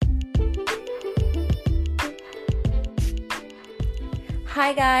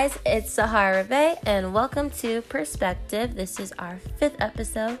Hi guys, it's Sahara Bay and welcome to Perspective. This is our 5th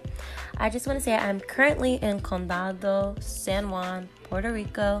episode. I just want to say I'm currently in Condado, San Juan, Puerto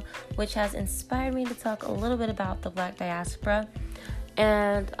Rico, which has inspired me to talk a little bit about the Black diaspora.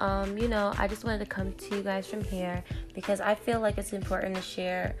 And, I just wanted to come to you guys from here because I feel like it's important to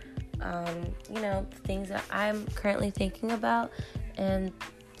share, things that I'm currently thinking about. And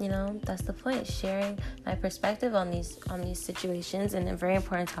that's the point, sharing my perspective on these situations and very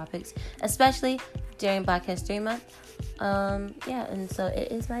important topics, especially during Black History Month. And so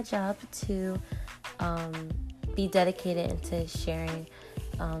it is my job to be dedicated into sharing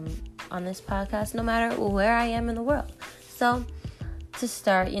on this podcast, no matter where I am in the world. So to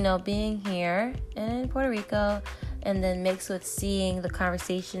start, being here in Puerto Rico and then mixed with seeing the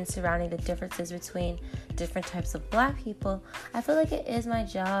conversation surrounding the differences between different types of Black people, I feel like it is my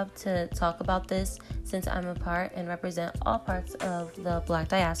job to talk about this since I'm a part and represent all parts of the Black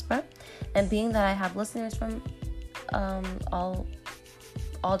diaspora. And being that I have listeners from all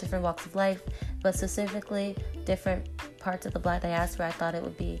different walks of life, but specifically different parts of the Black diaspora, I thought it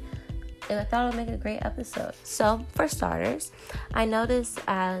would make a great episode. So for starters, I noticed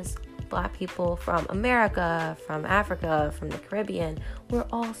as Black people from America, from Africa, from the Caribbean, we're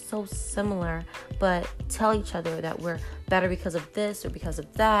all so similar, but tell each other that we're better because of this or because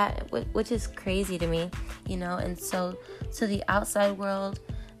of that, which is crazy to me, and so to the outside world,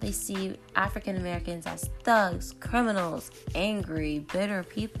 they see African Americans as thugs, criminals, angry, bitter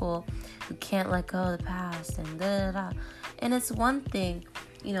people who can't let go of the past and da-da-da. And it's one thing,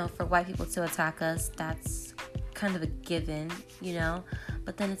 for white people to attack us, that's kind of a given,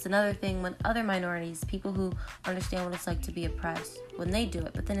 but then it's another thing when other minorities, people who understand what it's like to be oppressed, when they do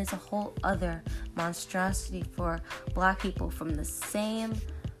it. But then it's a whole other monstrosity for Black people from the same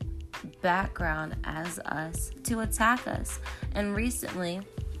background as us to attack us. And recently,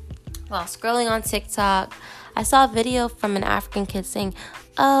 while scrolling on TikTok, I saw a video from an African kid saying,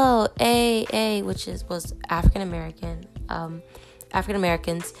 "Oh, which was African American. African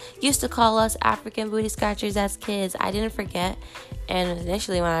Americans used to call us African booty scratchers as kids." I didn't forget. And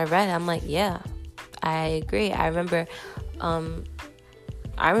initially when I read it, I'm like, yeah, I agree. I remember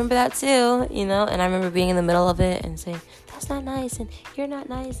that too, and I remember being in the middle of it and saying, that's not nice and you're not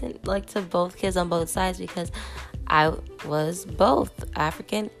nice, and like to both kids on both sides, because I was both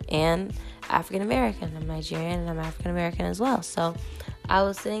African and African American. I'm Nigerian and I'm African American as well. So I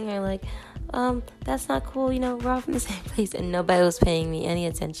was sitting here like, that's not cool, we're all from the same place, and nobody was paying me any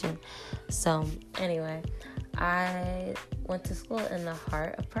attention. So anyway, I went to school in the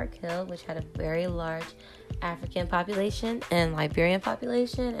heart of Park Hill, which had a very large African population and Liberian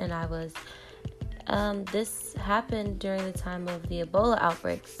population, and I was this happened during the time of the Ebola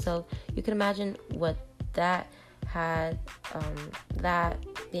outbreak, so you can imagine what that had, that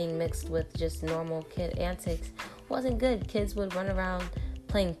being mixed with just normal kid antics wasn't good. Kids would run around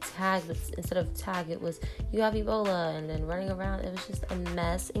playing tag, but instead of tag, it was you have Ebola, and then running around. It was just a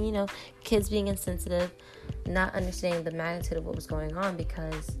mess. And kids being insensitive, not understanding the magnitude of what was going on,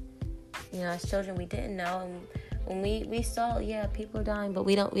 because as children we didn't know, and when we saw, people are dying, but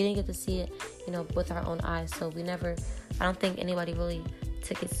we didn't get to see it with our own eyes. So I don't think anybody really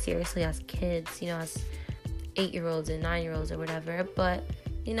took it seriously as kids, as 8-year-olds and 9-year-olds or whatever. But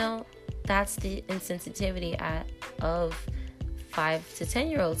that's the insensitivity of 5 to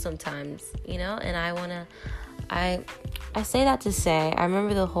 10-year-olds sometimes, and I say that to say, I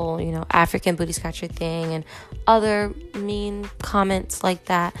remember the whole, African booty scratcher thing and other mean comments like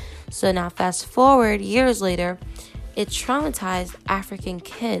that. So now fast forward years later, it traumatized African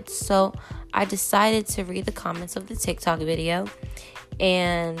kids. So I decided to read the comments of the TikTok video,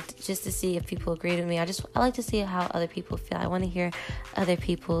 and just to see if people agreed with me. I like to see how other people feel. I want to hear other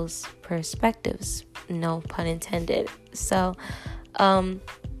people's perspectives, no pun intended. So I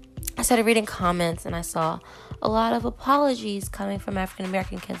started reading comments, and I saw a lot of apologies coming from African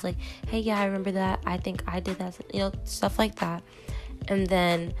American kids, like, hey, yeah, I remember that, I think I did that, stuff like that. And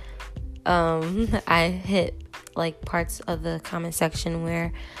then I hit like parts of the comment section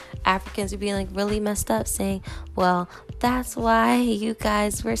where Africans are being like really messed up, saying, well, that's why you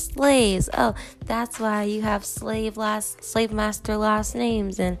guys were slaves. Oh, that's why you have slave master last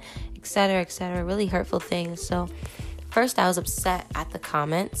names, and etc., really hurtful things. So first I was upset at the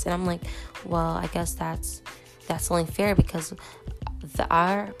comments, and I'm like, well, I guess that's only fair because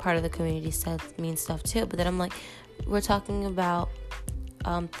our part of the community said mean stuff too. But then I'm like, we're talking about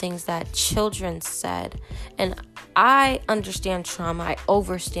things that children said, and I understand trauma, I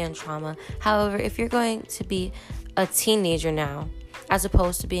overstand trauma. However, if you're going to be a teenager now, as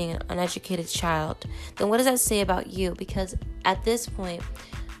opposed to being an uneducated child, then what does that say about you? Because at this point,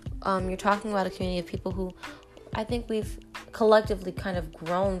 you're talking about a community of people who I think we've collectively kind of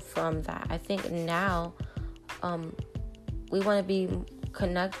grown from that. I think now we want to be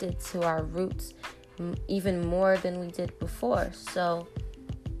connected to our roots even more than we did before. So,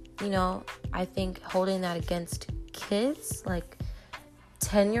 I think holding that against kids, like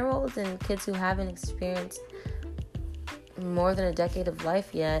 10-year-olds and kids who haven't experienced more than a decade of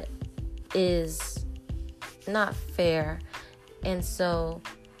life yet, is not fair. And so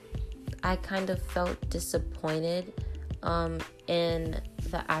I kind of felt disappointed in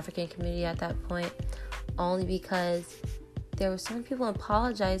the African community at that point, only because there were so many people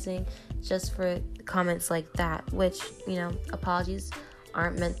apologizing just for comments like that, which, apologies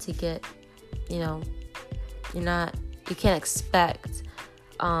aren't meant to get, you can't expect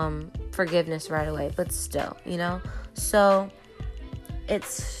forgiveness right away, but still, so it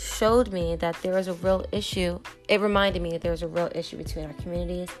showed me that there was a real issue. It reminded me that there was a real issue between our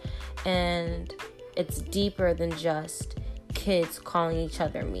communities, and it's deeper than just kids calling each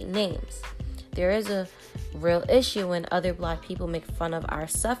other mean names. There is a real issue when other Black people make fun of our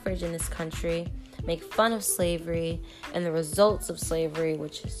suffrage in this country, make fun of slavery and the results of slavery,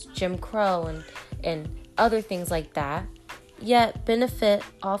 which is Jim Crow and other things like that, yet benefit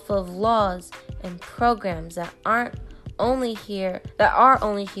off of laws and programs that are only here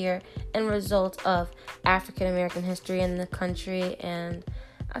in result of African American history in the country. And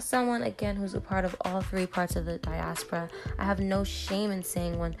as someone, again, who's a part of all three parts of the diaspora, I have no shame in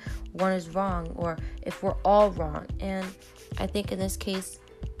saying when one is wrong or if we're all wrong. And I think in this case,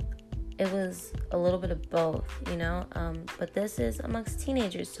 it was a little bit of both, but this is amongst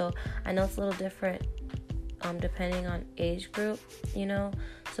teenagers, so I know it's a little different depending on age group,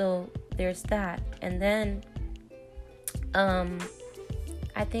 so there's that. And then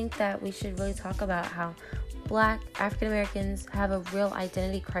I think that we should really talk about how Black African Americans have a real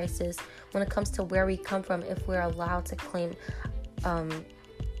identity crisis when it comes to where we come from, if we're allowed to claim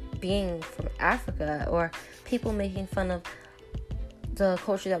being from Africa, or people making fun of the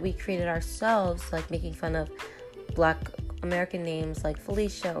culture that we created ourselves, like making fun of Black American names like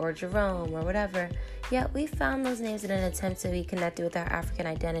Felicia or Jerome or whatever. Yet we found those names in an attempt to be connected with our African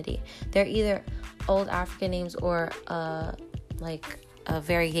identity. They're either old African names or like a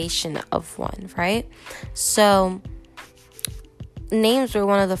variation of one, right? So names were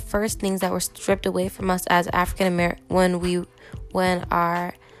one of the first things that were stripped away from us as African American when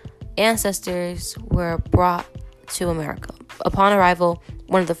our ancestors were brought to America. Upon arrival,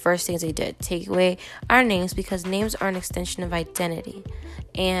 one of the first things they did, take away our names, because names are an extension of identity.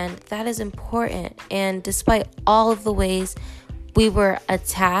 And that is important. And despite all of the ways we were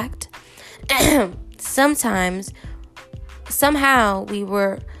attacked, somehow we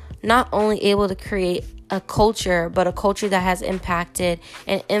were not only able to create a culture, but a culture that has impacted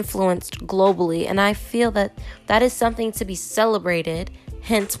and influenced globally. And I feel that that is something to be celebrated,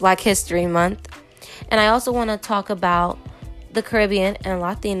 hence Black History Month. And I also want to talk about the Caribbean and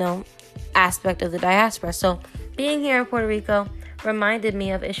Latino aspect of the diaspora. So being here in Puerto Rico reminded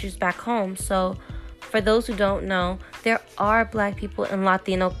me of issues back home. So for those who don't know, there are Black people in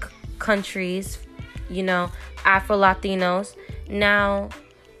Latino countries, Afro-Latinos now,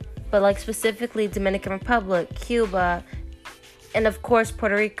 but like specifically Dominican Republic, Cuba, and of course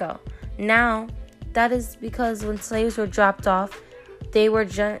Puerto Rico. Now, that is because when slaves were dropped off, they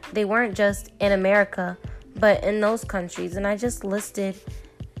weren't just in America, but in those countries. And I just listed,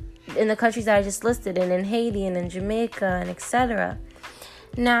 in the countries that I just listed, and in Haiti and in Jamaica and etc.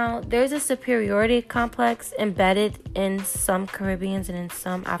 Now, there's a superiority complex embedded in some Caribbeans and in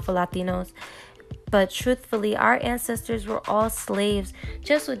some Afro-Latinos. But truthfully, our ancestors were all slaves,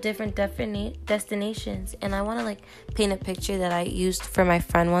 just with different destinations. And I want to paint a picture that I used for my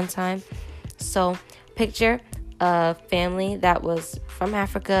friend one time. So picture a family that was from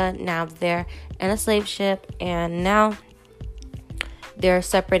Africa. Now they're in a slave ship, and now they're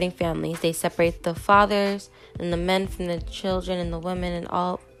separating families. They separate the fathers and the men from the children and the women and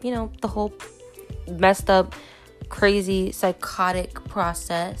all, the whole messed up, crazy, psychotic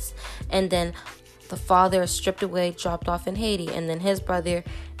process. And then the father is stripped away, dropped off in Haiti, and then his brother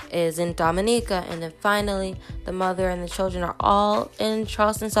is in Dominica, and then finally the mother and the children are all in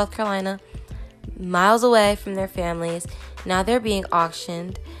Charleston, South Carolina, miles away from their families. Now they're being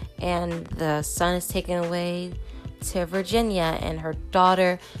auctioned, and the son is taken away to Virginia and her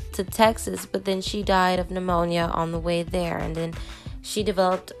daughter to Texas, but then she died of pneumonia on the way there, and then she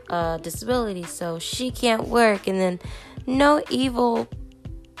developed a disability, so she can't work. And then no evil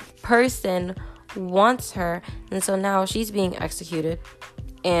person wants her, and so now she's being executed.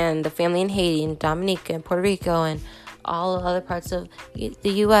 And the family in Haiti and Dominica and Puerto Rico and all other parts of the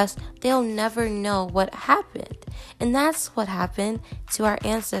U.S., they'll never know what happened. And that's what happened to our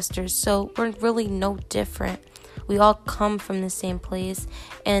ancestors. So we're really no different. We all come from the same place.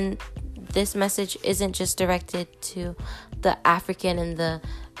 And this message isn't just directed to the African and the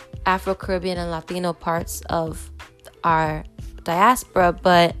Afro-Caribbean and Latino parts of our diaspora,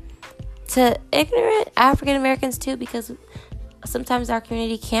 but to ignorant African Americans too, because sometimes our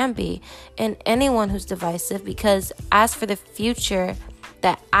community can be, and anyone who's divisive, because as for the future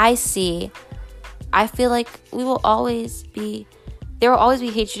that I see, I feel like there will always be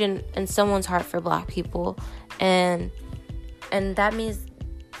hatred in someone's heart for Black people, and that means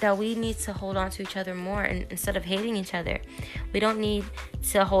that we need to hold on to each other more, and instead of hating each other. We don't need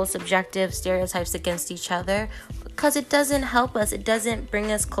to hold subjective stereotypes against each other, because it doesn't help us. It doesn't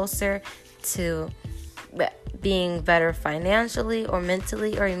bring us closer to being better financially or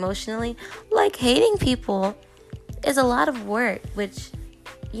mentally or emotionally. Like, hating people is a lot of work, which,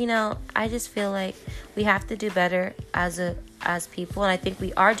 I just feel like we have to do better as people, and I think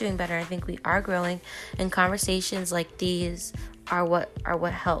we are doing better. I think we are growing, and conversations like these are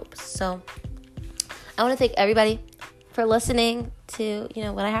what helps. So I want to thank everybody for listening to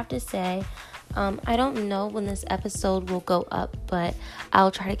what I have to say. I don't know when this episode will go up, but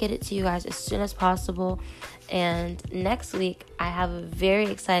I'll try to get it to you guys as soon as possible. And next week, I have a very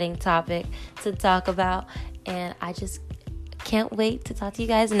exciting topic to talk about, and I just can't wait to talk to you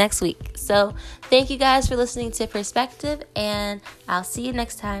guys next week. So thank you guys for listening to Perspective, and I'll see you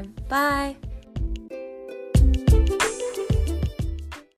next time. Bye.